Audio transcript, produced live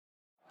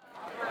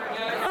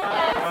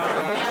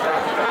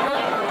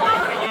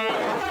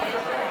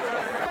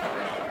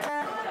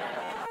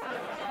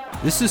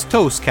This is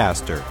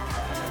Toastcaster,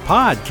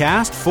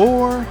 podcast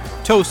for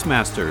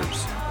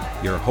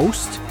Toastmasters. Your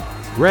host,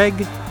 Greg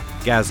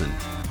Gazin.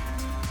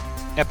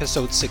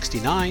 Episode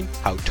 69,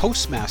 How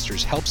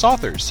Toastmasters Helps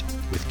Authors,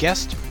 with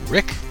guest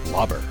Rick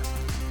Lauber.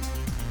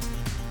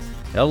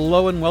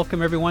 Hello and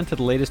welcome everyone to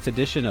the latest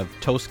edition of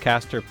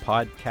Toastcaster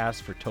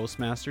Podcast for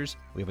Toastmasters.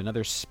 We have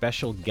another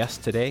special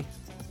guest today.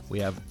 We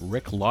have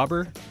Rick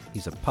Lauber.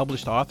 He's a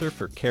published author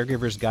for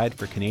Caregiver's Guide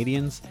for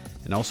Canadians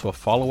and also a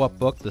follow-up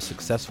book, The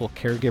Successful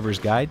Caregiver's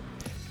Guide.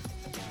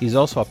 He's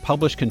also a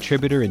published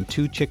contributor in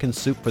 2 Chicken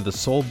Soup for the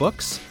Soul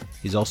books.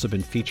 He's also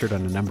been featured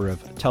on a number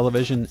of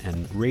television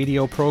and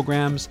radio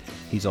programs.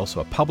 He's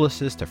also a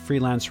publicist, a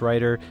freelance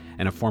writer,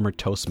 and a former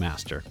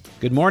Toastmaster.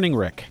 Good morning,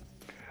 Rick.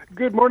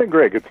 Good morning,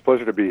 Greg. It's a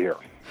pleasure to be here.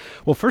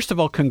 Well, first of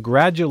all,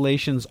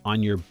 congratulations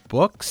on your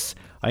books.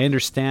 I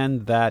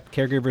understand that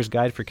Caregiver's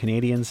Guide for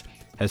Canadians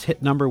has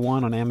hit number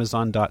 1 on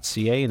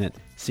Amazon.ca, and it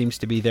seems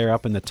to be there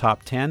up in the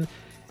top 10.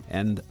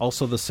 And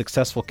also the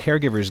Successful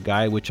Caregiver's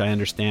Guide, which I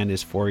understand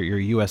is for your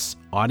U.S.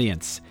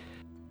 audience.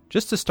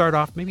 Just to start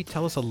off, maybe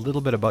tell us a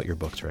little bit about your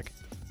books, Rick.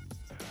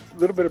 A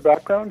little bit of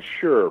background?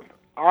 Sure.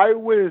 I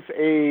was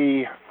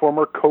a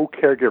former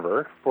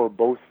co-caregiver for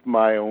both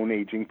my own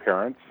aging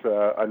parents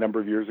a number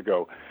of years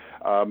ago.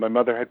 My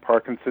mother had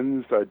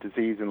Parkinson's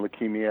disease and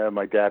leukemia.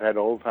 My dad had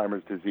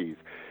Alzheimer's disease.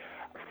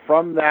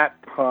 From that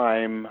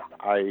time,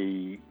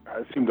 I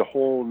assumed a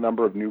whole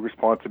number of new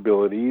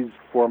responsibilities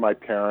for my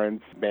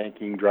parents,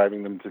 banking,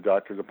 driving them to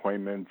doctor's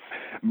appointments,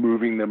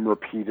 moving them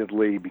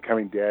repeatedly,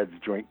 becoming Dad's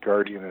joint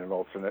guardian and an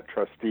alternate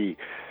trustee.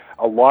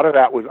 A lot of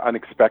that was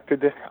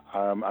unexpected.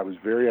 I was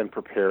very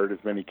unprepared, as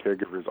many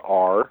caregivers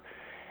are.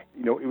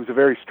 You know, it was a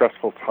very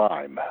stressful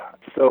time.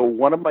 So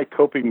one of my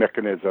coping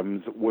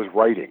mechanisms was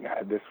writing.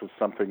 This was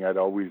something I'd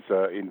always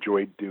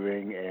enjoyed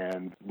doing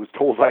and was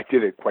told I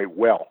did it quite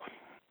well.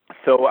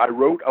 So I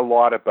wrote a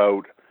lot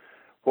about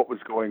what was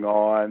going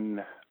on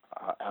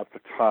at the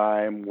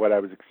time, what I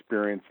was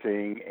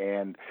experiencing,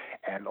 and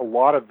a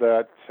lot of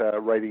that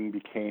writing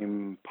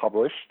became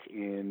published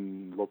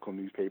in local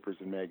newspapers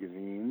and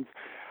magazines.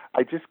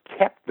 I just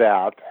kept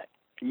that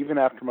even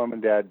after Mom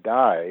and Dad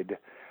died.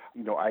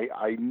 You know,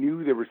 I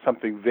knew there was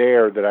something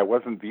there, that I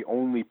wasn't the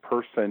only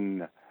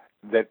person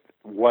that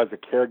was a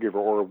caregiver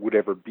or would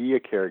ever be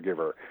a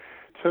caregiver.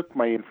 Took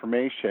my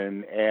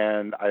information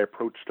and I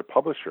approached a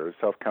publisher,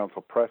 Self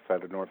Counsel Press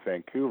out of North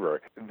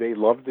Vancouver. They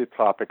loved the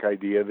topic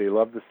idea, they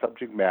loved the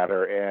subject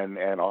matter,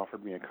 and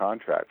offered me a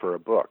contract for a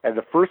book. And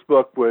the first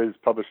book was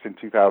published in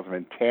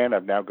 2010.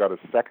 I've now got a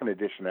second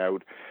edition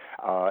out,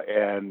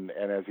 and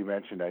as you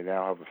mentioned, I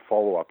now have a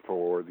follow-up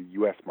for the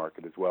U.S.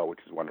 market as well,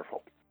 which is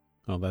wonderful.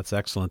 Oh, that's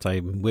excellent. I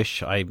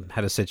wish I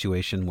had a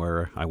situation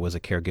where I was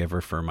a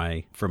caregiver for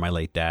my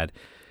late dad.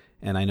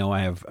 And I know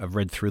I've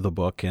read through the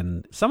book,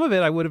 and some of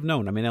it I would have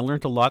known. I mean, I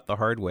learned a lot the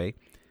hard way.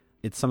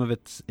 Some of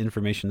it's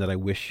information that I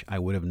wish I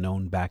would have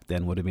known back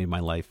then, would have made my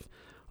life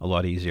a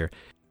lot easier.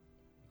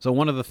 So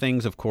one of the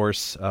things, of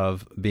course,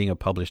 of being a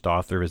published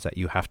author is that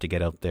you have to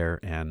get out there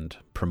and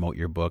promote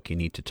your book. You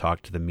need to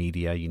talk to the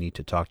media. You need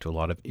to talk to a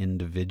lot of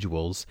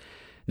individuals.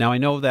 Now, I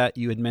know that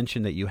you had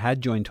mentioned that you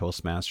had joined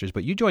Toastmasters,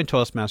 but you joined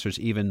Toastmasters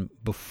even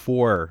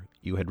before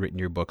you had written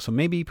your book. So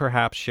maybe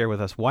perhaps share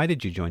with us, why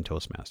did you join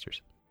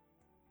Toastmasters?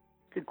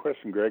 Good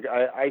question, Greg.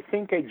 I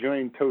think I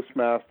joined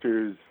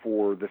Toastmasters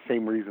for the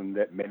same reason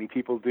that many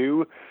people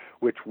do,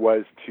 which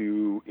was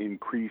to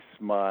increase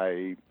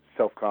my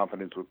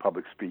self-confidence with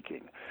public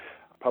speaking.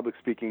 Public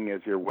speaking,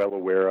 as you're well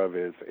aware of,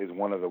 is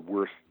one of the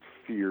worst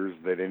fears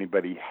that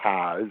anybody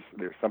has.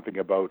 There's something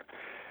about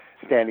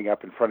standing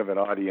up in front of an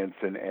audience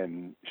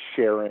and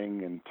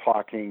sharing and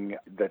talking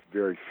that's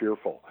very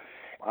fearful.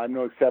 I'm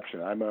no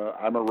exception. I'm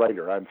a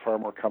writer. I'm far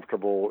more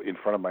comfortable in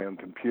front of my own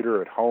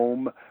computer at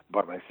home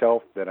by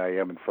myself than I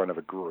am in front of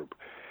a group.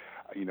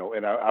 You know,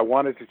 and I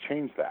wanted to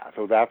change that.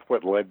 So that's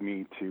what led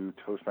me to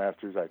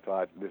Toastmasters. I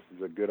thought this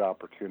is a good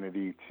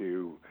opportunity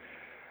to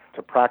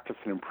practice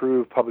and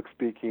improve public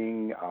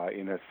speaking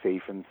in a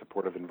safe and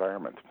supportive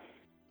environment.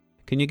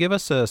 Can you give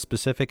us a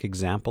specific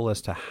example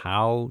as to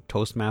how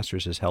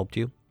Toastmasters has helped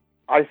you?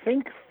 I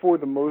think for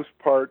the most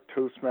part,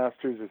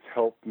 Toastmasters has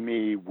helped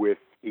me with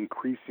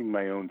increasing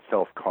my own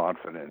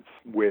self-confidence,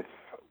 with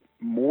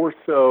more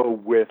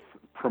so with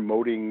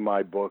promoting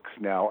my books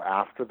now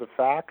after the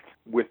fact,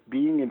 with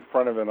being in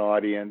front of an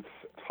audience,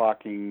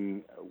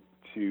 talking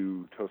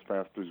to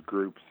Toastmasters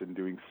groups and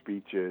doing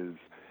speeches.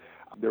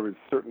 There was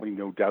certainly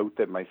no doubt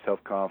that my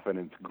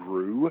self-confidence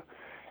grew,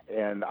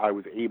 and I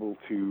was able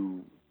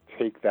to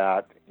take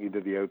that into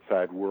the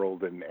outside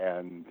world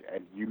and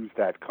use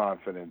that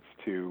confidence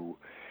to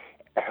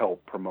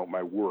help promote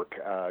my work.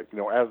 You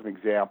know, as an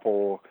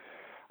example,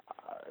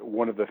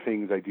 one of the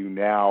things I do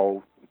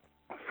now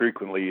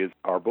frequently is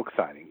our book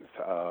signings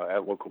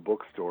at local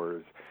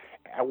bookstores.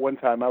 At one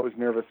time, I was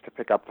nervous to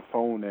pick up the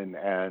phone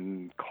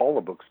and call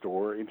a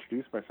bookstore,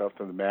 introduce myself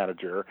to the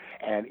manager,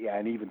 and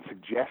even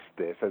suggest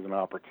this as an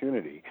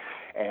opportunity.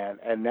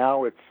 And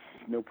now it's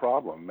no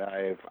problem.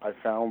 I've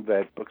found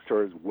that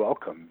bookstores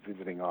welcome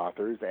visiting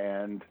authors,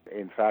 and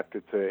in fact,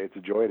 it's a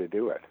joy to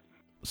do it.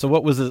 So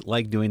what was it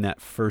like doing that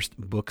first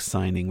book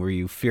signing? Were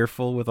you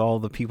fearful with all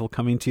the people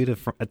coming to you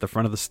at the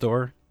front of the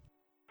store?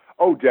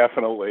 Oh,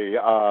 definitely.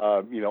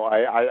 I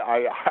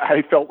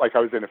felt like I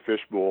was in a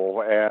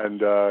fishbowl,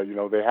 and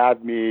they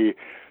had me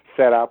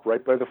set up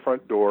right by the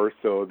front door,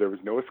 so there was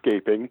no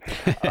escaping.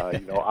 I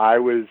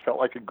felt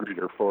like a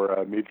greeter for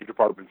a major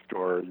department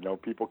store.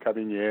 People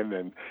coming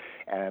in,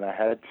 and I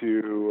had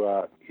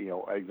to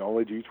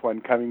acknowledge each one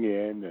coming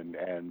in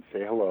and say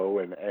hello,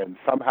 and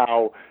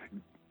somehow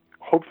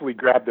hopefully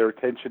grab their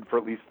attention for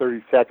at least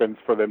 30 seconds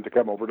for them to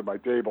come over to my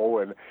table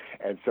and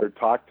start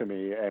talk to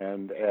me,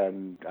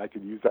 and I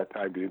could use that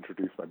time to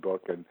introduce my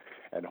book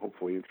and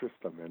hopefully interest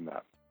them in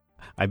that.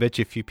 I bet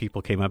you a few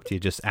people came up to you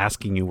just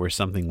asking you where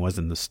something was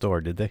in the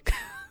store, did they?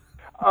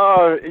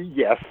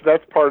 Yes,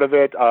 that's part of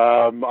it.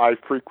 I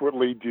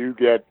frequently do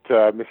get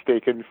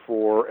mistaken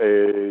for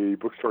a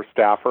bookstore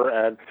staffer,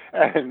 and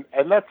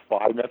that's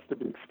fine. That's to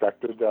be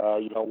expected.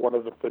 One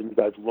of the things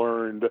I've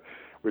learned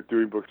with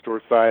doing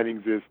bookstore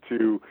signings is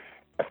to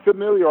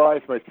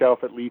familiarize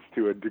myself, at least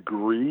to a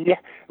degree,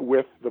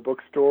 with the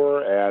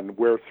bookstore and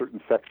where certain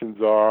sections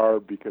are,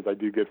 because I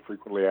do get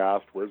frequently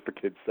asked, where's the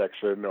kids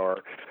section,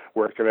 or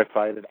where can I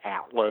find an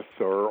atlas,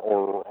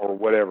 or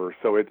whatever.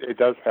 So it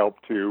does help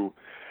to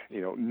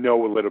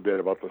know a little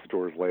bit about the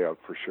store's layout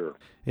for sure.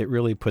 It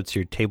really puts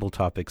your Table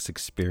Topics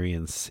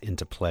experience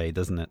into play,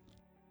 doesn't it?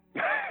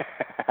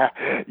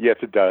 Yes,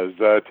 it does.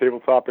 Table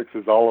Topics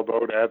is all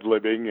about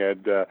ad-libbing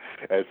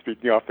and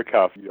speaking off the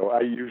cuff.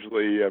 I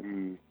usually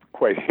am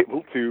quite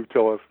able to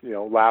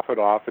laugh it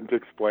off and to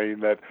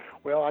explain that,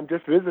 well, I'm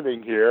just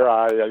visiting here.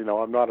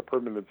 I'm not a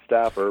permanent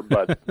staffer,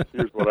 but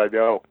here's what I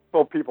know.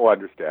 Well, people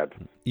understand.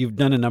 You've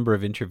done a number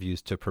of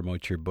interviews to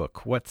promote your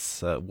book. What's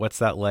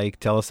that like?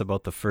 Tell us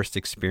about the first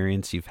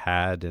experience you've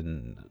had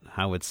and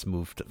how it's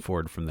moved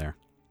forward from there.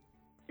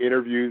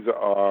 Interviews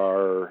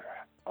are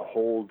a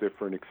whole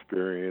different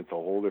experience, a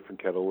whole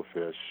different kettle of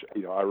fish.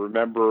 I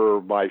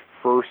remember my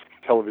first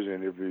television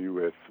interview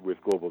with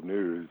Global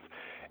News.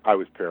 I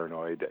was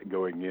paranoid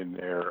going in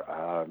there,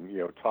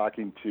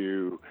 talking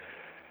to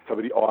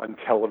somebody on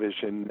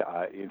television,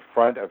 in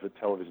front of a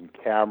television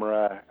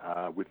camera,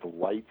 with the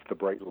lights, the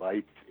bright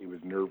lights. It was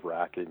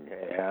nerve-wracking.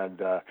 And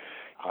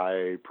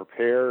I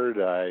prepared.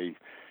 I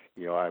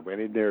went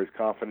in there as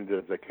confident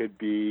as I could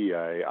be.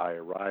 I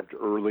arrived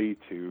early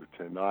to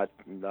not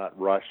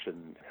rush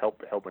and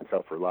help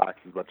myself relax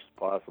as much as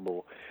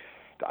possible.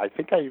 I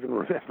think I even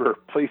remember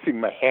placing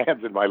my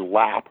hands in my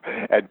lap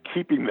and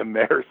keeping them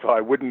there so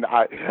I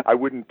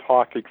wouldn't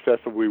talk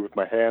excessively with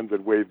my hands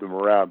and wave them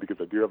around, because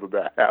I do have a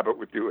bad habit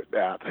with doing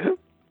that.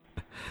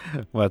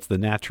 Well, it's the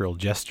natural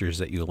gestures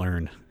that you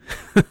learn.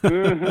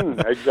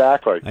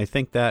 Exactly. I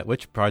think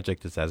which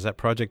project is that? Is that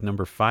project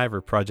number 5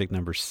 or project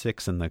number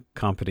 6 in the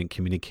Competent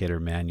Communicator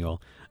Manual?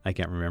 I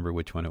can't remember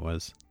which one it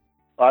was.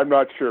 I'm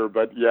not sure,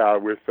 but yeah,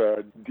 with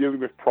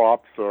dealing with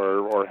props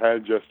or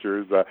hand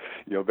gestures,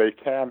 they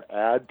can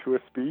add to a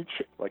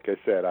speech. Like I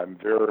said, I'm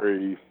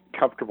very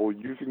comfortable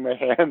using my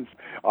hands,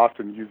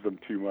 often use them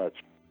too much.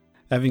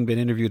 Having been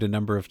interviewed a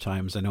number of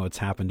times, I know it's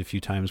happened a few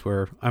times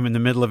where I'm in the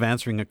middle of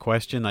answering a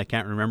question, I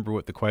can't remember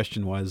what the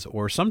question was,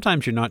 or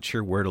sometimes you're not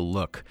sure where to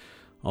look.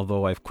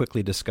 Although I've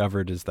quickly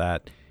discovered is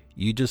that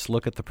you just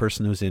look at the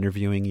person who's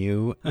interviewing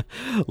you,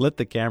 let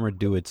the camera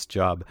do its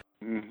job.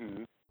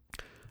 Mm-hmm.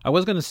 I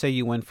was going to say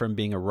you went from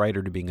being a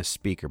writer to being a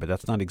speaker, but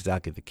that's not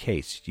exactly the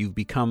case. You've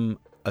become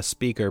a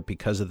speaker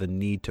because of the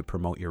need to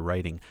promote your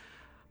writing.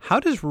 How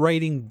does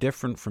writing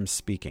differ from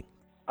speaking?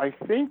 I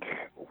think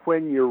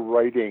when you're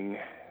writing,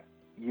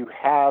 you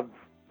have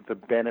the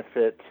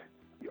benefit,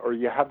 or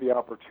you have the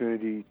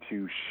opportunity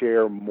to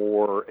share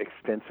more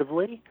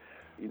extensively.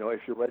 If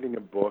you're writing a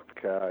book,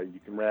 you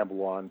can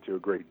ramble on to a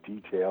great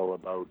detail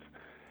about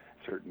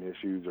certain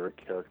issues or a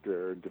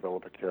character,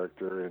 develop a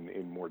character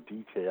in more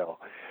detail.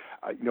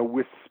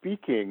 With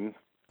speaking,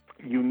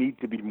 you need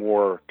to be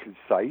more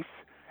concise,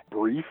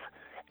 brief,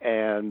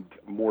 and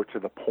more to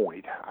the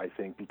point, I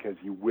think, because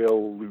you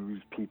will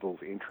lose people's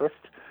interest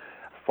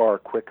far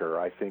quicker,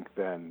 I think,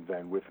 than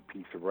with a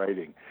piece of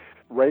writing.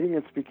 Writing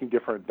and speaking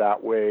different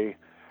that way,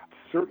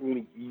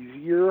 certainly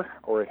easier,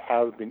 or it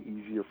has been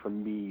easier for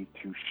me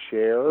to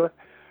share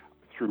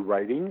through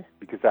writing,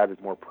 because that is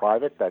more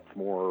private. That's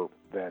more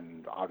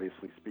than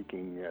obviously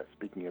speaking at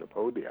a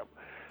podium.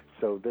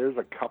 So there's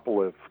a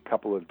couple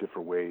of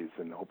different ways,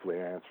 and hopefully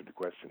I answered the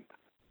question.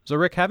 So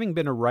Rick, having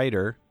been a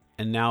writer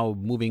and now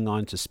moving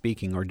on to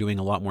speaking, or doing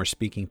a lot more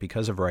speaking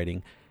because of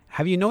writing,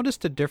 have you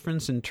noticed a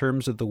difference in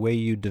terms of the way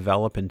you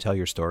develop and tell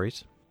your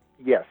stories?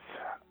 Yes.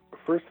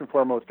 First and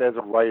foremost, as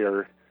a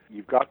writer,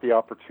 you've got the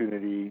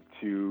opportunity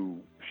to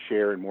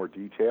share in more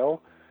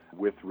detail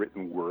with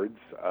written words.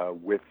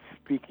 With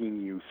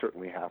speaking, you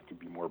certainly have to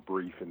be more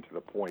brief and to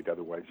the point,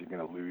 otherwise you're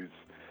going to lose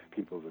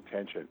people's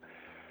attention.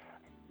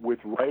 With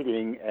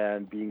writing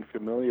and being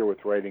familiar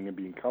with writing and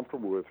being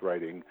comfortable with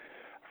writing,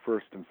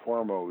 first and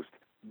foremost,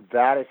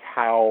 that is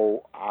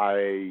how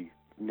I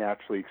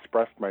naturally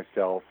expressed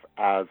myself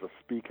as a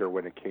speaker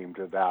when it came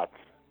to that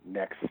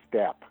next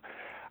step.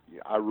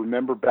 I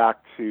remember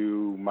back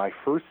to my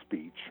first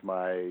speech,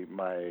 my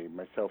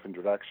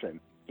self-introduction.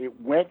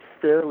 It went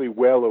fairly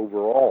well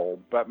overall,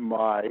 but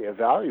my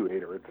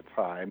evaluator at the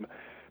time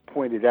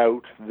pointed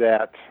out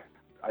that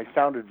I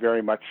sounded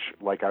very much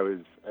like it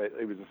was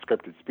a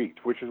scripted speech,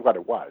 which is what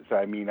it was.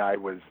 I mean, I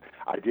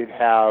did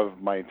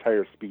have my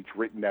entire speech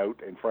written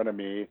out in front of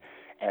me,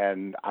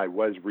 and I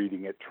was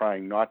reading it,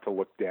 trying not to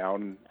look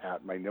down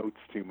at my notes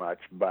too much,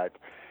 but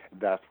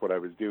that's what I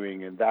was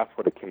doing, and that's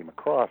what it came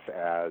across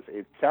as.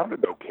 It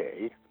sounded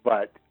okay,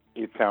 but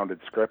it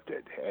sounded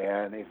scripted,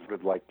 and it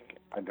sounded like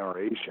a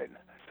narration.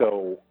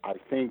 So I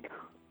think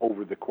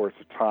over the course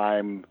of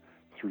time,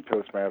 through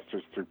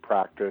Toastmasters, through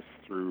practice,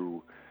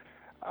 through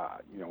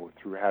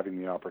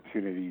having the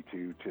opportunity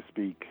to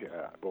speak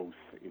both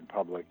in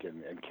public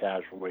and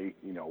casually,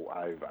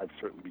 I've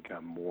certainly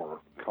become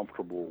more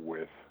comfortable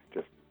with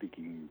just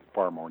speaking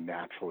far more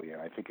naturally,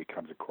 and I think it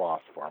comes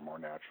across far more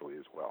naturally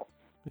as well.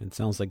 It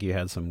sounds like you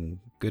had some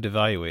good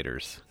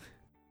evaluators.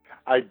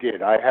 I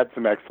did. I had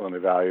some excellent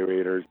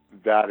evaluators.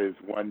 That is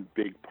one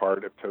big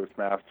part of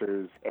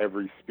Toastmasters.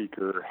 Every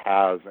speaker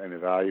has an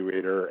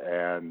evaluator,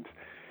 and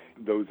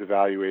those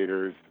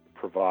evaluators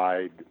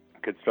provide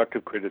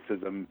constructive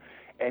criticism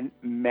and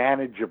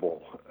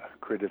manageable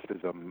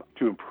criticism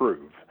to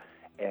improve.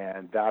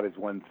 And that is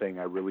one thing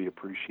I really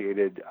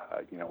appreciated.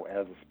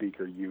 As a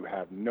speaker, you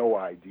have no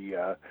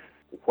idea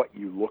what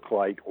you look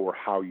like or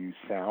how you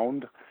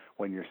sound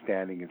when you're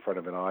standing in front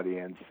of an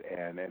audience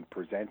and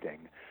presenting,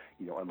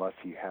 unless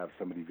you have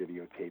somebody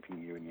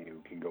videotaping you and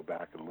you can go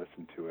back and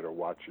listen to it or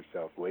watch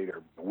yourself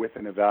later. With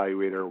an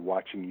evaluator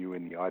watching you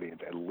in the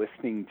audience and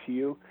listening to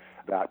you,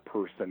 that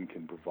person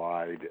can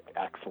provide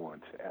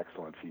excellent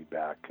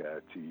feedback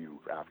to you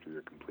after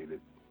you're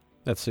completed.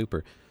 That's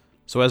super.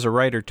 So as a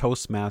writer,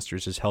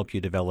 Toastmasters has helped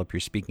you develop your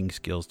speaking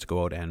skills to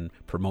go out and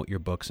promote your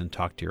books and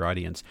talk to your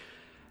audience.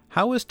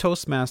 How is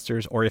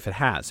Toastmasters, or if it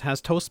has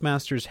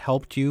Toastmasters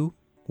helped you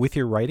with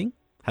your writing?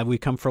 Have we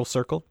come full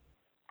circle?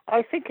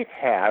 I think it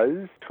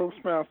has.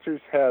 Toastmasters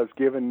has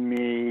given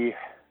me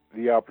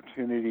the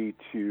opportunity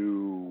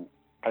to,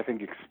 I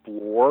think,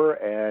 explore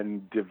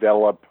and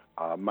develop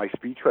my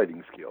speech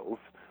writing skills,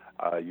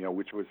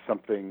 which was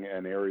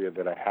an area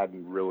that I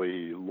hadn't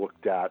really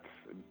looked at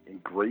in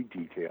great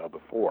detail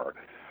before.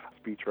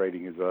 Speech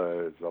writing is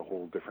a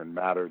whole different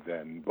matter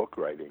than book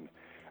writing,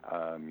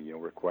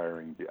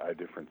 requiring a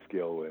different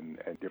skill and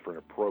different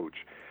approach.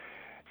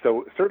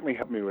 So it certainly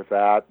helped me with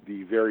that.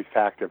 The very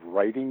fact of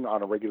writing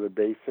on a regular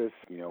basis,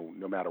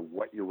 no matter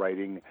what you're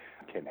writing,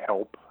 can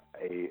help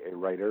a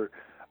writer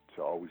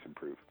to always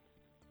improve.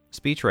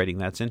 Speech writing,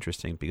 that's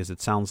interesting, because it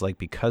sounds like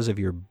because of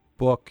your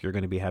book, you're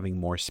going to be having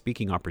more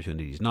speaking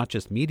opportunities, not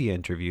just media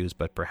interviews,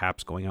 but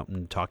perhaps going out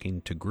and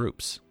talking to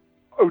groups.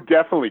 Oh,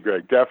 definitely,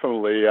 Greg,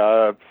 definitely.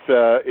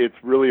 It's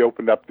really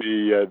opened up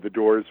the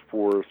doors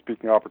for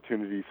speaking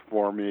opportunities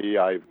for me.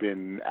 I've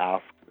been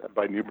asked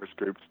by numerous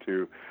groups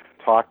to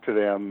talk to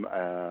them,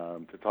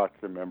 to talk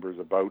to their members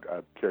about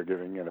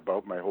caregiving and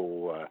about my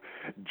whole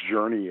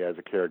journey as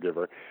a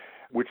caregiver,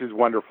 which is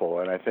wonderful.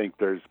 And I think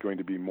there's going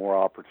to be more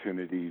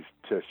opportunities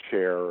to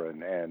share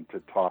and to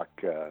talk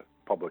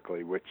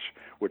publicly, which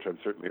I'm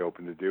certainly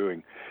open to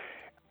doing.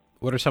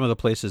 What are some of the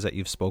places that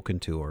you've spoken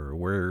to, or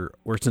where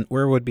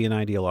would be an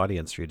ideal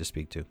audience for you to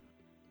speak to?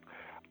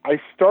 I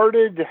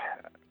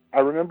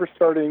remember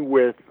starting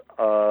with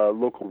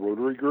local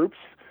Rotary groups,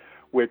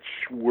 which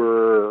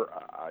were,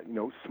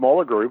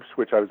 smaller groups,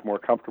 which I was more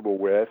comfortable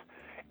with.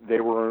 They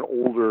were an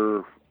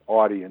older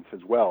audience as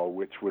well,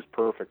 which was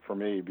perfect for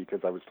me because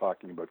I was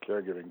talking about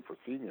caregiving for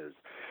seniors.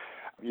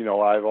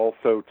 I've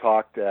also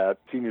talked at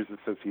seniors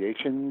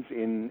associations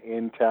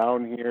in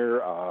town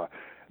here,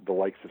 the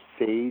likes of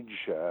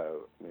SAGE,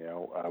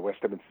 West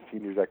Edmonton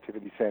Seniors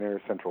Activity Center,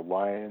 Central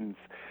Lions,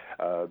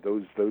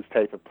 those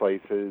type of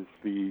places.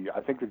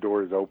 I think the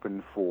door is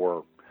open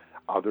for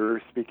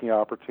other speaking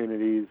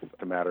opportunities. It's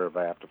a matter of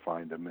I have to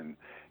find them and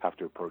have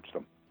to approach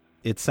them.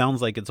 It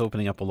sounds like it's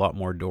opening up a lot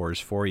more doors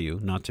for you,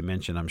 not to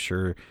mention I'm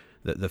sure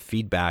that the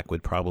feedback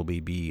would probably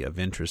be of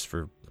interest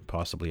for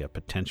possibly a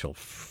potential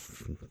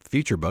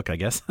future book, I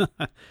guess.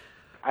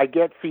 I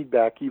get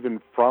feedback even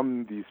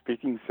from these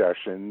speaking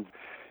sessions.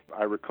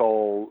 I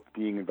recall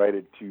being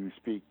invited to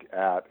speak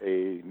at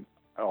an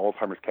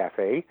Alzheimer's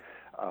cafe,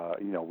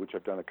 which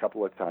I've done a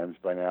couple of times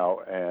by now,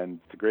 and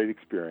it's a great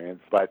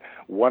experience. But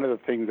one of the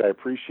things I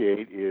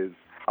appreciate is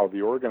how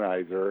the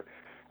organizer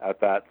at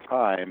that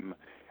time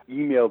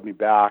emailed me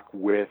back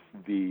with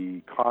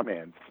the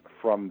comments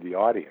from the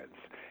audience.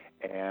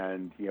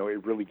 And,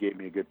 it really gave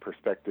me a good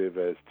perspective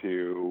as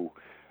to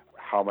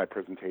how my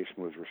presentation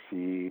was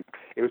received.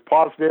 It was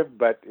positive,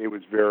 but it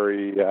was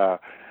very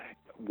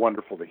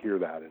wonderful to hear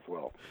that as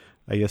well.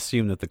 I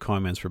assume that the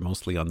comments were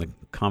mostly on the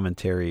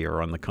commentary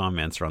or on the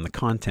comments or on the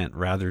content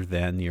rather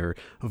than your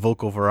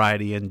vocal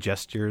variety and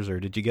gestures, or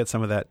did you get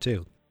some of that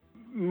too?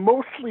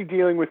 Mostly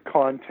dealing with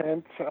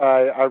content.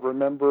 I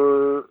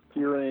remember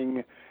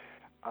hearing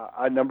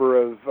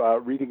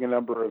reading a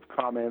number of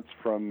comments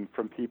from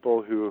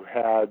people who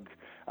had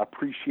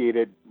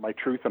appreciated my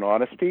truth and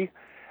honesty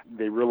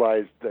They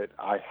realized that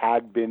I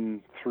had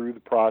been through the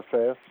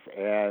process,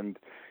 and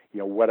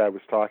what I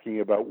was talking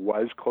about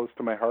was close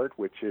to my heart,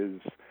 which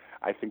is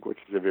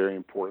a very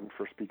important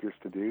for speakers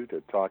to do,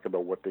 to talk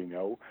about what they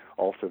know.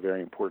 Also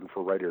very important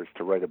for writers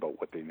to write about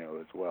what they know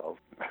as well.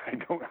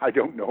 I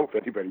don't know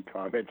if anybody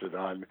commented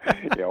on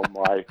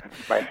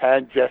my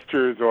hand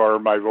gestures or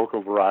my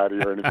vocal variety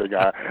or anything.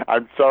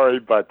 I'm sorry,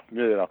 but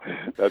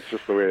that's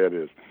just the way it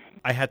is.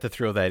 I had to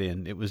throw that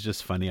in. It was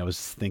just funny. I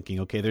was thinking,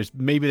 okay, there's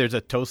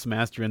a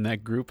Toastmaster in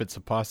that group. It's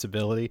a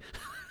possibility.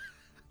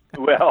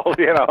 Well,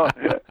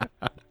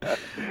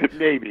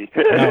 maybe.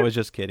 No, I was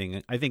just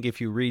kidding. I think if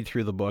you read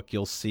through the book,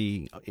 you'll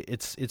see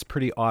it's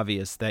pretty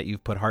obvious that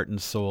you've put heart and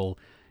soul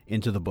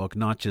into the book,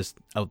 not just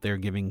out there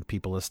giving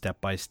people a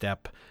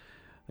step-by-step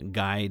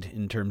guide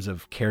in terms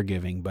of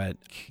caregiving, but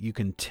you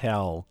can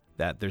tell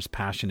that there's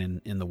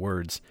passion in the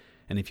words.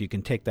 And if you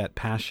can take that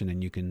passion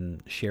and you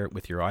can share it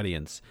with your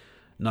audience,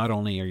 not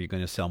only are you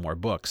going to sell more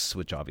books,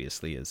 which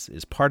obviously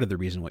is part of the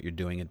reason what you're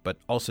doing it, but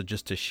also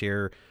just to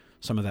share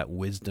some of that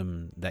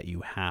wisdom that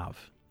you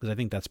have, because I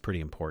think that's pretty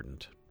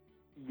important.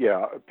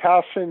 Yeah,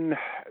 passion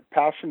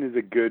is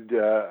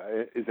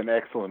is an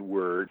excellent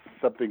word.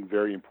 Something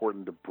very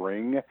important to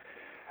bring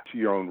to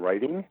your own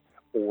writing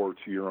or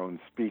to your own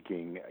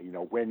speaking.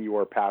 When you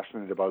are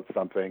passionate about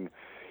something,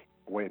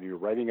 when you're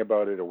writing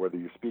about it or whether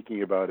you're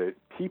speaking about it,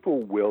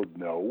 people will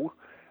know.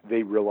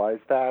 They realize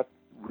that.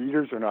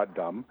 Readers are not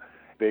dumb.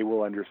 They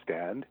will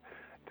understand,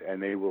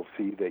 and they will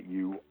see that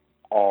you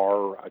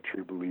are a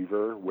true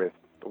believer with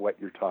what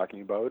you're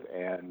talking about,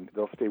 and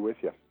they'll stay with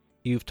you.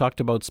 You've talked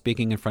about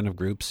speaking in front of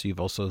groups. You've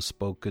also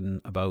spoken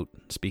about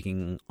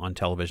speaking on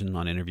television,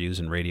 on interviews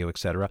and radio,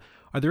 etc.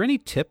 Are there any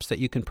tips that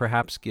you can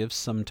perhaps give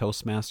some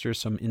Toastmasters,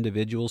 some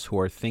individuals who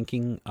are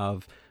thinking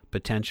of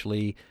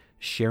potentially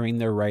sharing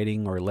their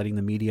writing or letting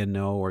the media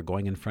know or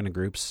going in front of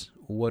groups?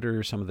 What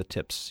are some of the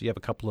tips? You have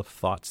a couple of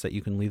thoughts that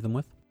you can leave them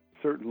with?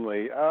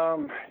 Certainly.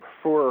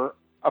 For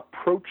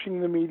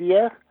approaching the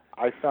media,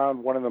 I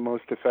found one of the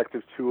most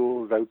effective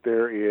tools out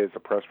there is a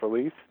press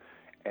release.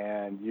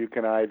 And you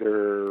can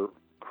either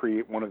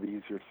create one of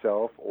these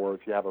yourself, or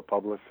if you have a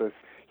publicist,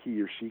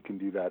 he or she can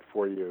do that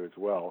for you as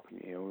well.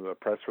 The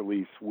press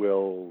release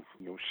will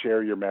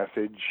share your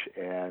message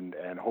and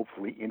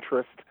hopefully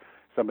interest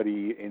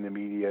somebody in the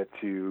media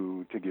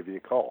to give you a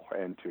call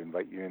and to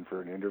invite you in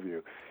for an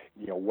interview.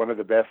 One of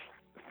the best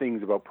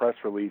things about press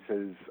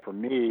releases for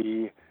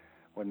me,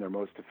 when they're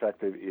most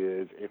effective,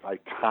 is if I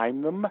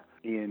time them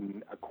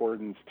in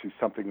accordance to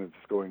something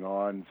that's going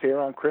on, say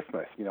around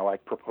Christmas. I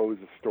propose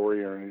a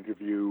story or an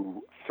interview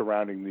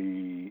surrounding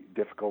the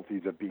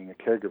difficulties of being a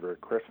caregiver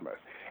at Christmas,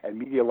 and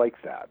media likes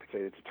that.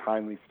 It's a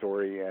timely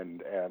story,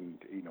 and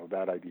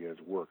that idea has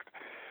worked.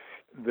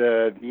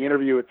 The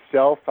interview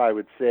itself, I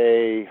would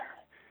say,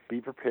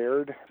 be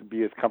prepared,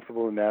 be as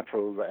comfortable and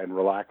natural and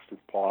relaxed as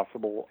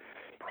possible.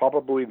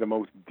 Probably the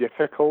most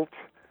difficult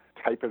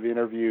type of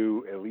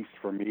interview, at least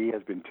for me,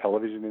 has been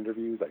television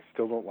interviews. I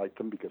still don't like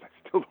them because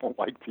I still don't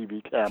like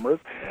TV cameras.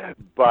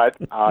 But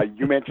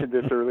you mentioned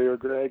this earlier,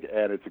 Greg,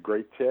 and it's a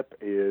great tip,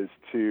 is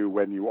to,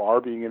 when you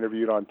are being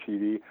interviewed on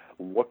TV,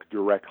 look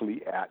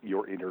directly at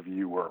your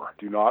interviewer.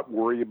 Do not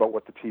worry about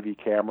what the TV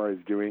camera is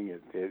doing.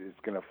 It's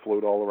going to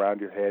float all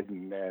around your head,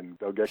 and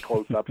they'll get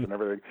close-ups and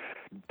everything.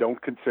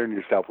 Don't concern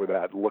yourself with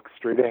that. Look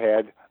straight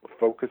ahead.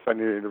 Focus on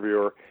your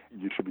interviewer.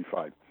 You should be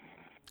fine.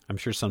 I'm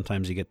sure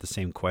sometimes you get the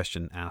same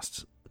question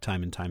asked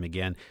time and time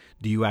again.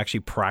 Do you actually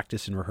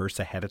practice and rehearse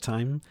ahead of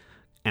time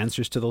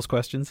answers to those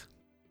questions?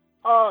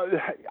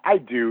 I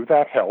do.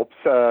 That helps.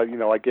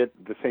 I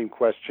get the same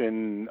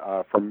question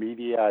from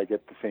media. I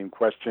get the same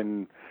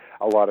question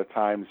a lot of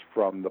times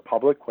from the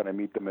public when I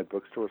meet them at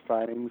bookstore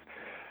signings.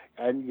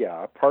 And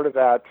yeah, part of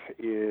that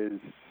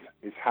is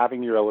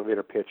having your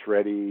elevator pitch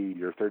ready,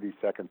 your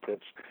 30-second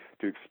pitch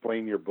to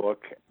explain your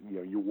book.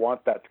 You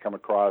want that to come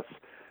across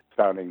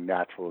sounding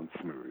natural and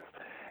smooth.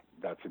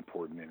 That's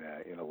important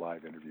in a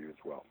live interview as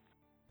well.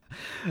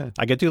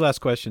 I got two last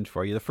questions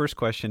for you. The first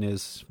question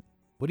is,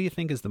 what do you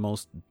think is the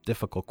most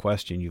difficult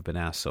question you've been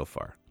asked so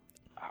far?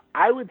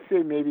 I would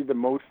say maybe the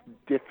most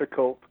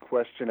difficult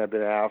question I've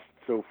been asked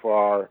so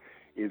far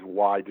is,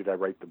 why did I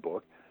write the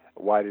book?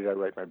 Why did I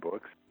write my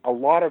books? A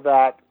lot of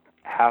that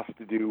has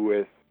to do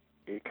with,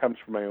 it comes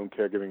from my own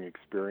caregiving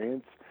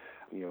experience,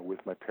 with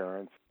my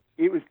parents.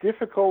 It was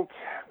difficult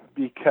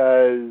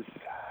because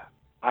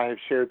I have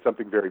shared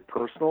something very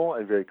personal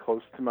and very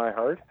close to my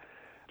heart.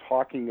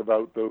 Talking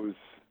about those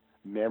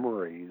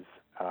memories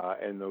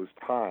and those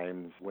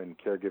times when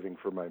caregiving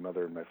for my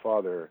mother and my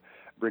father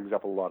brings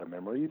up a lot of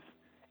memories,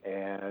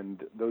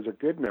 and those are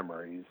good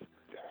memories.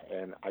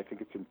 And I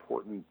think it's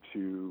important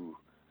to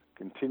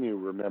continue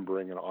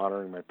remembering and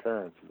honoring my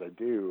parents as I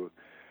do,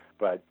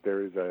 but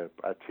there is a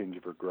tinge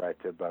of regret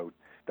about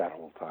that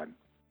whole time.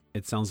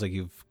 It sounds like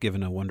you've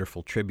given a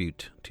wonderful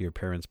tribute to your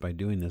parents by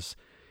doing this.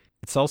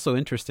 It's also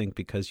interesting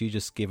because you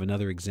just gave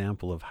another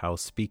example of how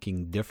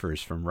speaking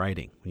differs from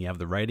writing. When you have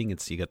the writing,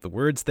 you got the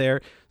words there.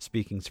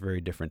 Speaking's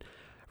very different.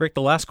 Rick,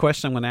 the last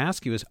question I'm going to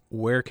ask you is,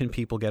 where can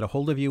people get a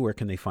hold of you? Where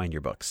can they find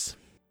your books?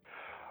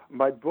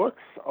 My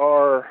books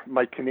are,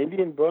 my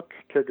Canadian book,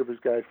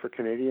 Caregiver's Guide for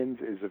Canadians,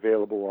 is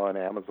available on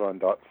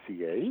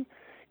Amazon.ca.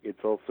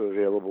 It's also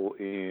available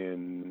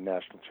in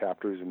national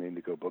chapters and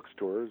Indigo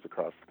bookstores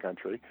across the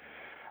country.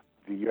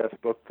 The U.S.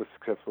 book, The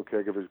Successful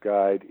Caregiver's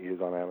Guide,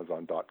 is on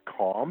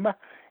Amazon.com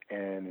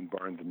and in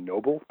Barnes &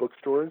 Noble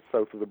bookstores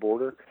south of the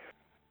border.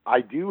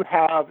 I do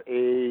have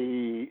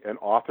an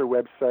author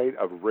website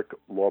of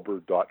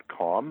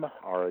ricklauber.com,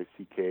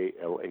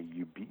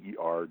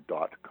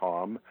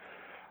 RICKLAUBER.com.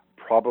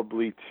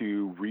 Probably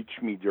to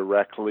reach me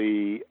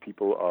directly,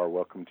 people are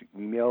welcome to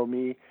email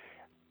me,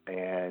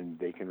 and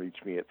they can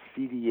reach me at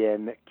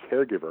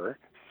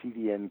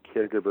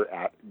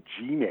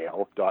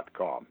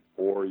cdncaregiver@gmail.com,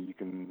 or you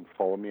can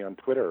follow me on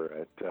Twitter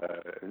at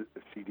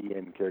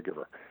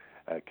cdncaregiver,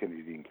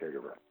 Canadian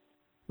Caregiver.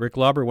 Rick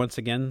Lauber, once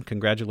again,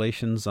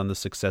 congratulations on the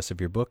success of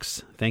your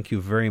books. Thank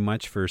you very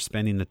much for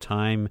spending the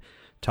time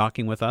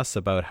talking with us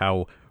about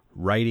how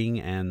writing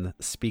and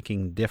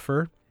speaking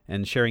differ,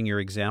 and sharing your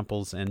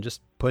examples and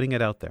just putting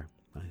it out there.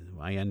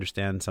 I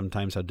understand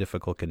sometimes how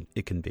difficult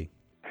it can be.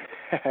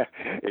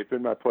 It's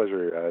been my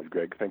pleasure,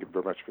 Greg. Thank you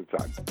very much for the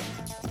time.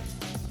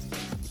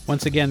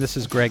 Once again, this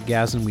is Greg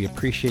Gazin. We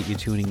appreciate you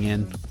tuning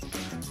in.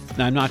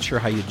 Now, I'm not sure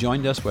how you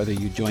joined us, whether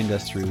you joined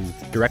us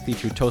directly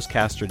through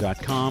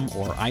Toastcaster.com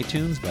or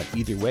iTunes, but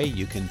either way,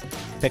 you can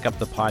pick up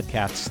the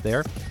podcasts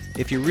there.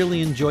 If you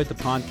really enjoyed the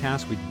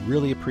podcast, we'd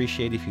really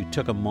appreciate if you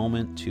took a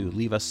moment to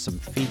leave us some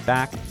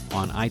feedback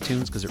on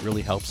iTunes, because it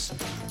really helps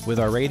with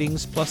our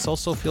ratings. Plus,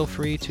 also feel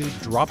free to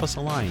drop us a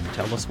line.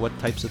 Tell us what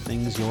types of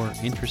things you're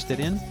interested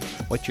in,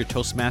 what your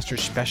Toastmasters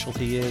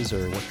specialty is,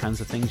 or what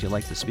kinds of things you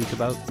like to speak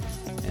about.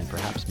 And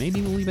perhaps maybe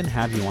we'll even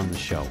have you on the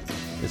show.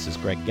 This is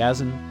Greg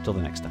Gazin. Till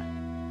the next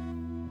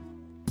time.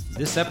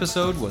 This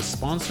episode was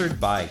sponsored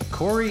by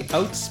Corey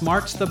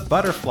Outsmarts the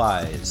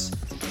Butterflies,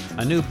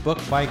 a new book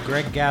by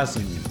Greg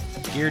Gazin,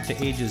 geared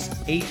to ages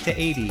 8 to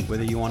 80.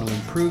 Whether you want to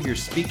improve your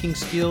speaking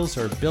skills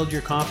or build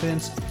your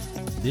confidence,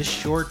 this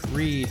short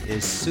read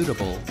is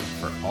suitable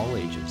for all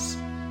ages.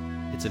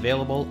 It's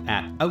available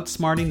at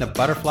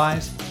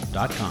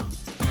outsmartingthebutterflies.com.